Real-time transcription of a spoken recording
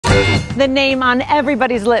The name on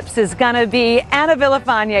everybody's lips is gonna be Ana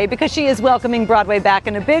Villafañe because she is welcoming Broadway back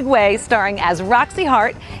in a big way, starring as Roxie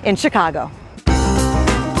Hart in Chicago.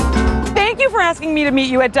 Thank you for asking me to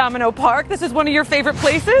meet you at Domino Park. This is one of your favorite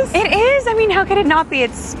places? It is. I mean, how could it not be?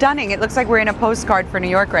 It's stunning. It looks like we're in a postcard for New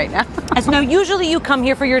York right now. So usually you come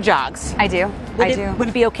here for your jogs. I do. Would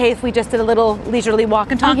it be okay if we just did a little leisurely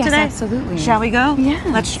walk and talk yes, today? Absolutely. Shall we go? Yeah.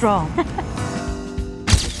 Let's stroll.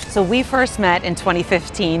 So we first met in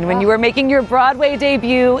 2015 when you were making your Broadway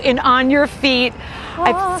debut in On Your Feet.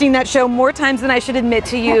 I've seen that show more times than I should admit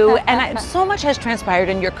to you, and so much has transpired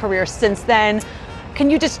in your career since then. Can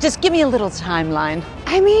you just give me a little timeline?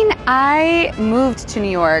 I mean, I moved to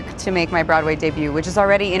New York to make my Broadway debut, which is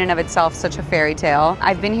already in and of itself such a fairy tale.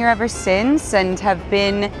 I've been here ever since and have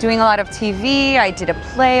been doing a lot of TV. I did a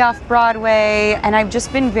play off Broadway, and I've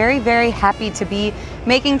just been very, very happy to be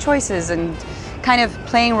making choices and kind of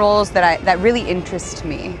playing roles that really interest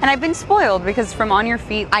me. And I've been spoiled because from On Your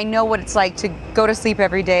Feet, I know what it's like to go to sleep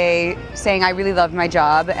every day saying I really love my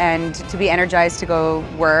job and to be energized to go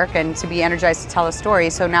work and to be energized to tell a story.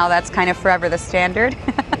 So now that's kind of forever the standard.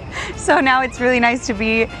 So now it's really nice to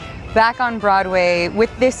be back on Broadway with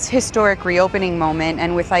this historic reopening moment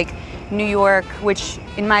and with like New York, which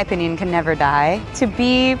in my opinion can never die, to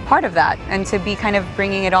be part of that and to be kind of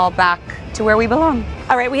bringing it all back to where we belong.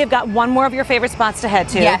 All right, we have got one more of your favorite spots to head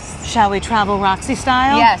to. Yes. Shall we travel Roxie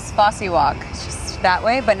style? Yes, Bossy Walk. It's just that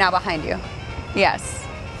way, but now behind you. Yes.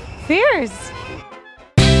 Fierce.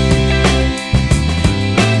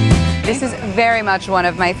 This is very much one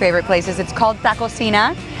of my favorite places. It's called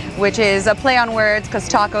Tacocina, which is a play on words because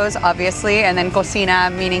tacos, obviously, and then cocina,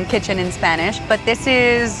 meaning kitchen in Spanish. But this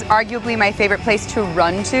is arguably my favorite place to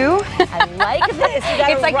run to. I like this. You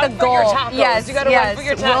gotta it's like run the for goal. your tacos. Yes, you gotta run for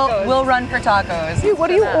your tacos. We'll run for tacos. What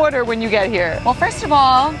do you order when you get here? Well, first of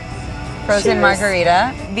all, frozen Cheers.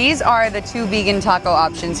 margarita. These are the two vegan taco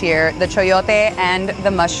options here, the chayote and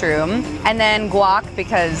the mushroom. And then guac,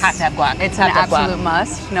 because Have to have guac. it's an absolute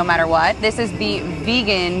must, no matter what. This is the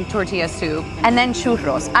vegan tortilla soup. And then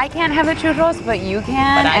churros. I can't have the churros, but you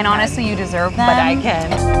can. But I can. Honestly, you deserve them. But I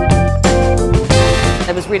can.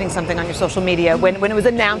 I was reading something on your social media when it was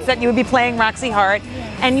announced that you would be playing Roxie Hart,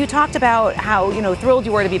 and you talked about how, you know, thrilled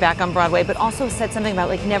you were to be back on Broadway, but also said something about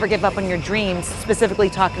like never give up on your dreams, specifically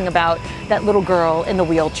talking about that little girl in the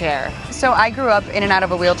wheelchair. So I grew up in and out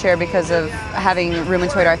of a wheelchair because of having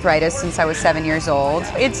rheumatoid arthritis since I was 7 years old.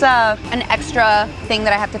 It's an extra thing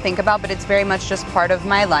that I have to think about, but it's very much just part of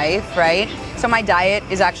my life, right? So my diet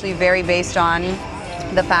is actually very based on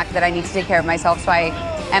the fact that I need to take care of myself, so I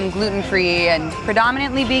am gluten-free and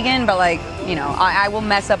predominantly vegan, but like, you know, I will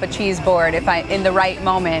mess up a cheese board if in the right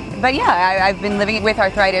moment. But yeah, I've been living with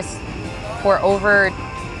arthritis for over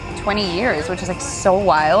 20 years, which is like so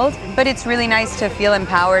wild. But it's really nice to feel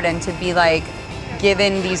empowered and to be like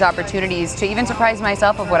given these opportunities to even surprise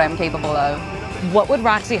myself of what I'm capable of. What would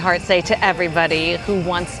Roxie Hart say to everybody who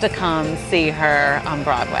wants to come see her on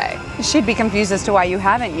Broadway? She'd be confused as to why you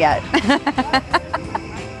haven't yet.